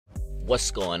What's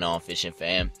going on, fishing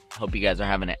fam? Hope you guys are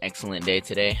having an excellent day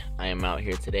today. I am out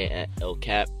here today at El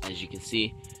Cap, as you can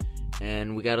see,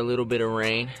 and we got a little bit of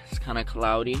rain. It's kind of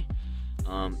cloudy.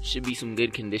 Should be some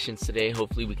good conditions today.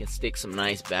 Hopefully we can stick some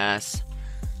nice bass.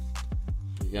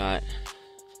 We got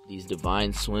these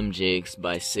Divine Swim Jigs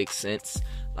by 6 Cents.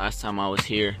 Last time I was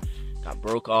here, got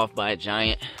broke off by a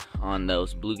giant on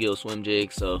those bluegill swim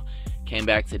jigs, so came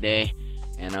back today,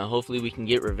 and hopefully we can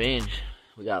get revenge.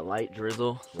 We got light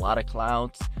drizzle, a lot of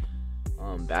clouds.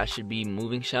 Bass should be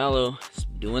moving shallow,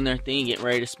 doing their thing, getting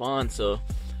ready to spawn. So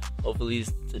hopefully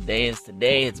today is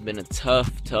today. It's been a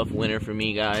tough winter for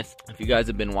me, guys. If you guys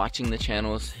have been watching the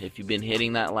channels, if you've been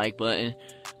hitting that like button,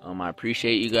 I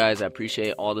appreciate you guys. I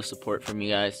appreciate all the support from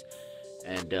you guys.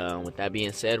 And with that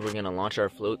being said, we're gonna launch our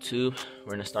float tube.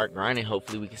 We're gonna start grinding.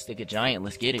 Hopefully we can stick a giant.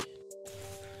 Let's get it.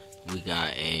 We got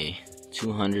a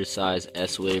 200 size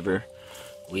S-Waver.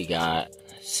 We got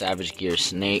Savage Gear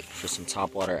Snake for some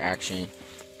topwater action.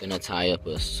 Gonna tie up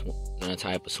a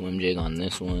swim jig on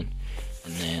this one,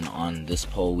 and then on this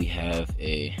pole we have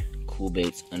a Cool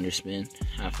Baits Underspin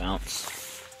 1/2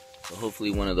 ounce. So hopefully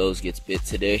one of those gets bit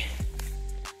today.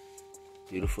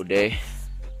 Beautiful day.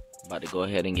 About to go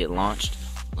ahead and get launched.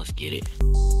 Let's get it.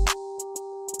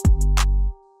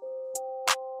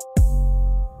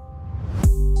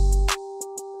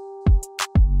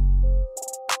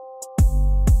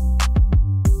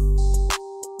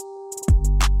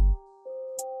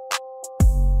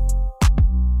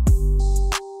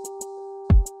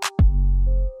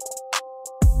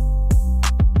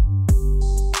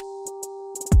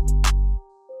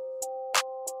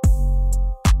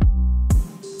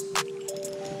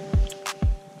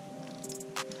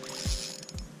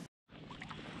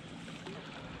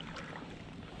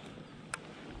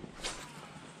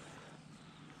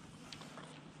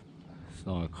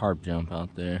 Saw a carp jump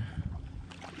out there.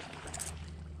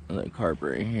 Another carp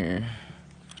right here.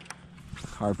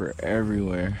 Carp are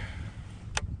everywhere.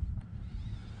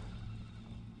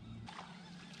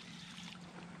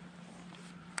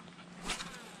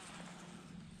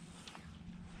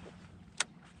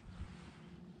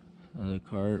 Another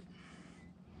carp.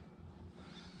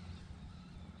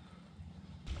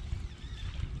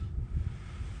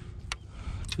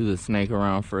 Threw the snake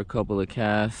around for a couple of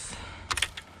casts.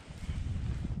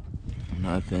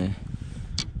 Nothing.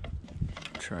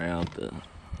 Try out the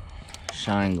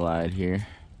Shine Glide here.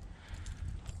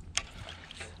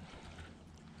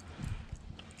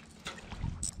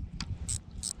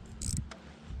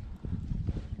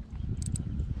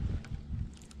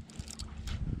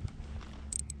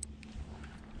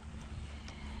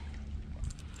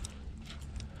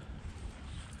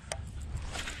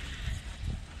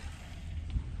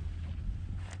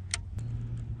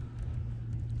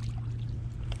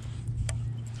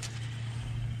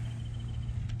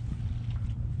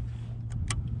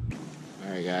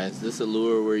 Alright guys, this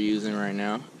lure we're using right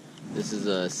now, this is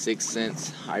a 6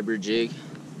 Cents hybrid jig,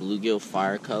 bluegill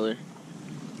fire color.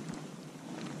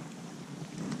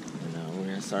 And we're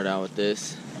gonna start out with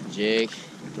this jig,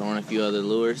 throwing a few other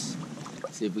lures,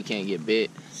 see if we can't get bit.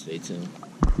 Stay tuned.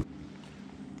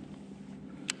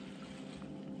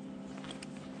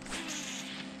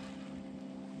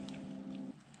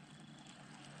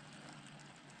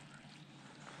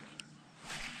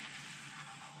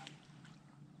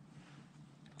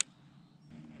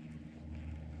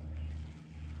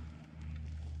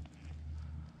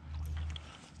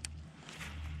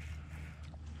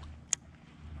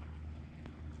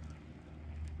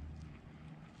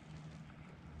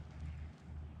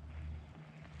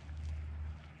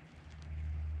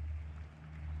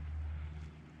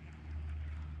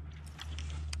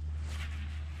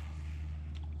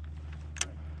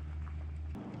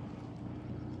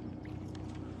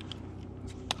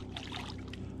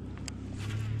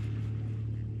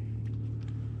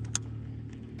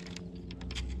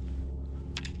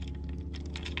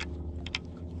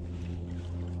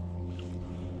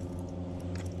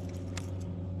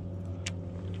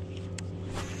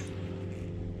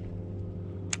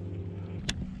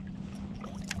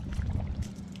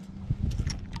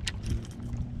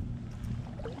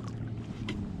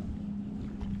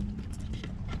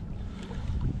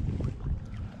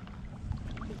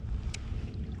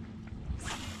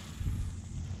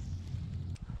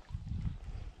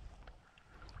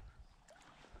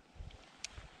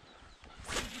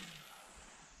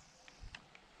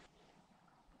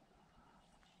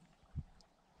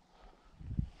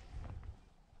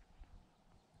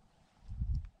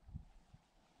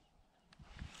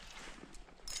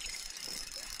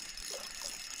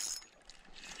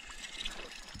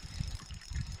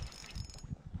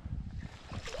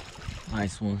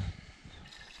 Nice one.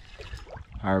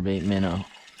 Powerbait minnow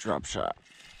drop shot.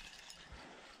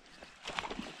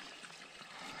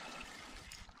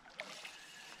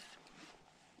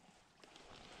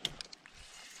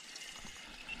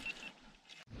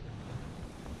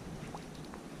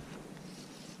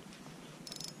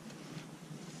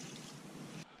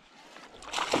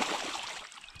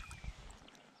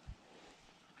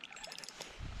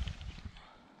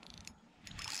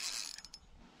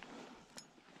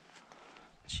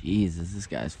 Jesus, this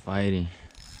guy's fighting.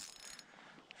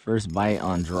 First bite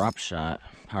on drop shot,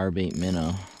 powerbait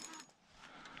minnow.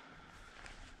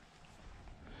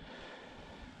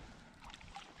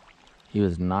 He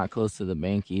was not close to the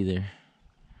bank either.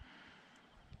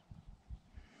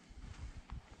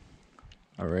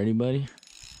 Already, buddy?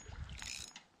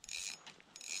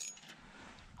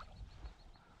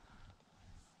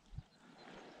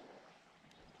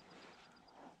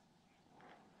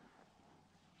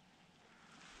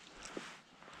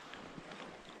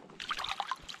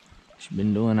 What you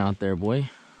been doing out there, boy?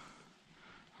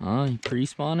 Huh? You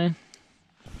pre-spawning?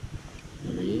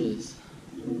 There he is.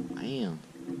 Bam.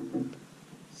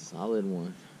 Solid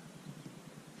one.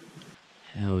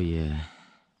 Hell yeah.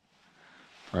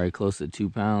 Probably close to 2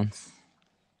 pounds.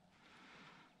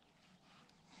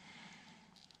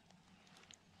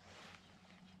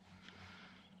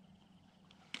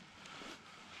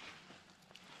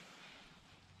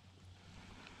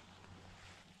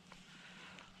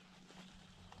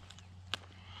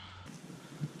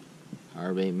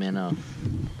 Powerbait minnow.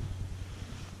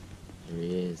 There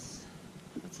he is.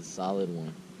 That's a solid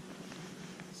one.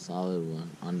 Solid one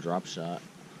on drop shot.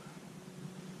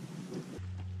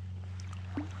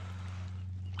 There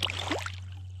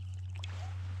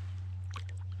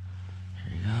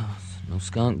he goes. No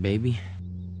skunk, baby.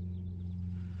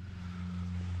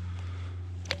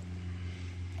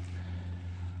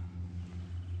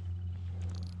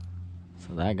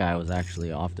 So that guy was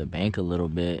actually off the bank a little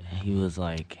bit. He was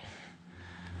like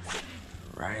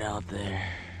right out there.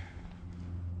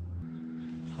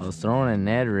 I was throwing a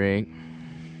Ned rig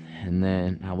and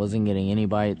then I wasn't getting any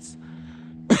bites.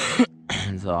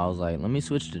 And so I was like, let me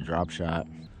switch to drop shot.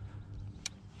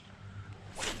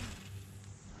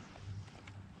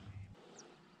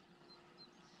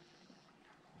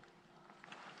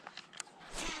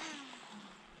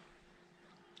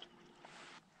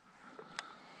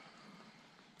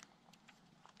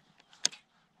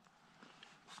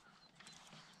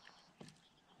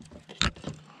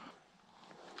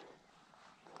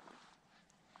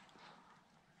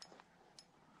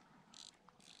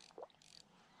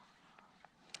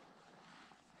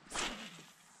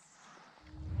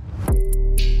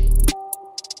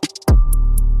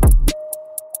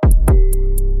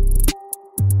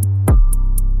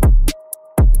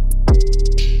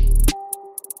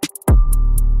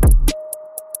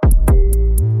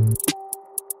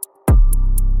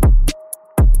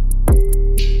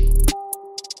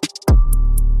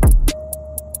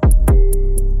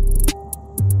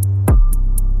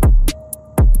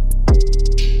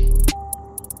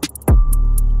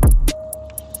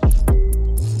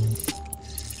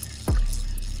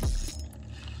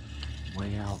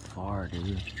 Way out far,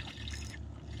 dude.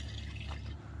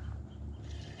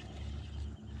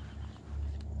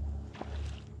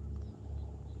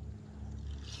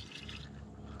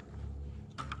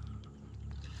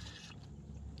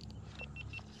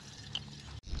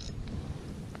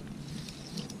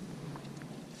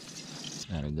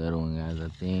 Got a good one, guys, I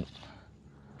think.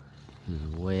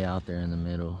 He's way out there in the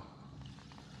middle.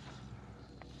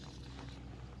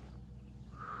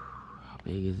 How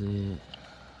big is it?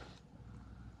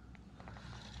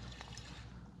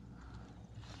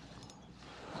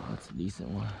 Oh, it's a decent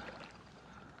one.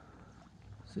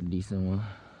 It's a decent one.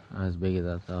 Not as big as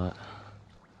I thought.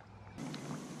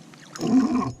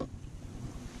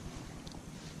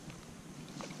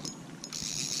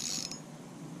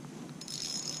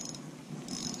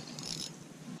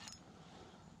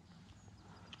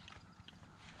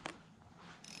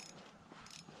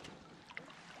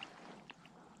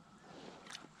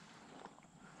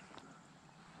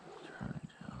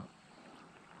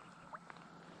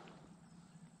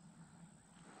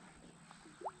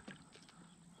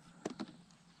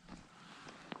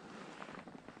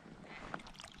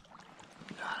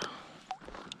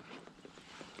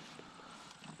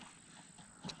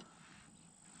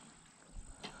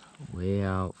 Way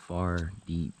out far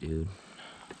deep, dude.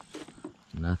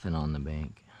 Nothing on the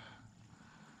bank.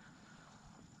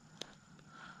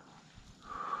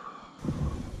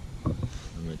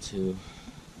 Number 2.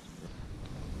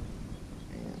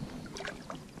 Man.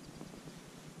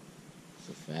 It's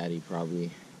a fatty, probably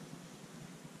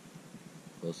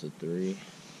close to 3.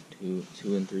 2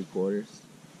 3/4.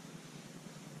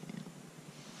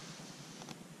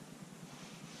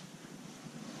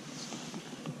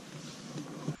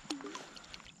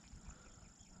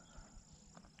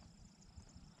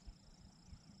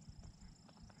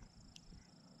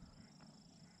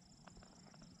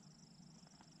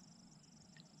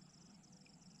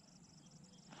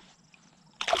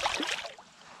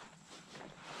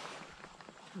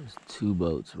 There's 2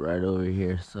 boats right over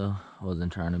here, so I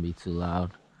wasn't trying to be too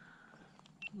loud.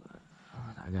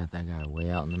 I got that guy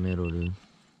way out in the middle, dude.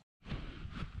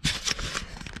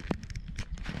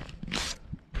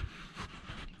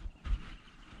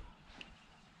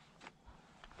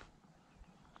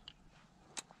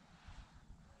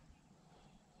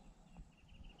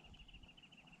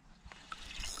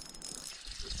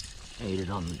 Ate it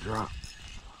on the drop.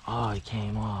 Oh, he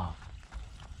came off.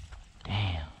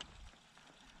 Damn.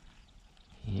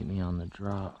 He hit me on the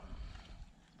drop.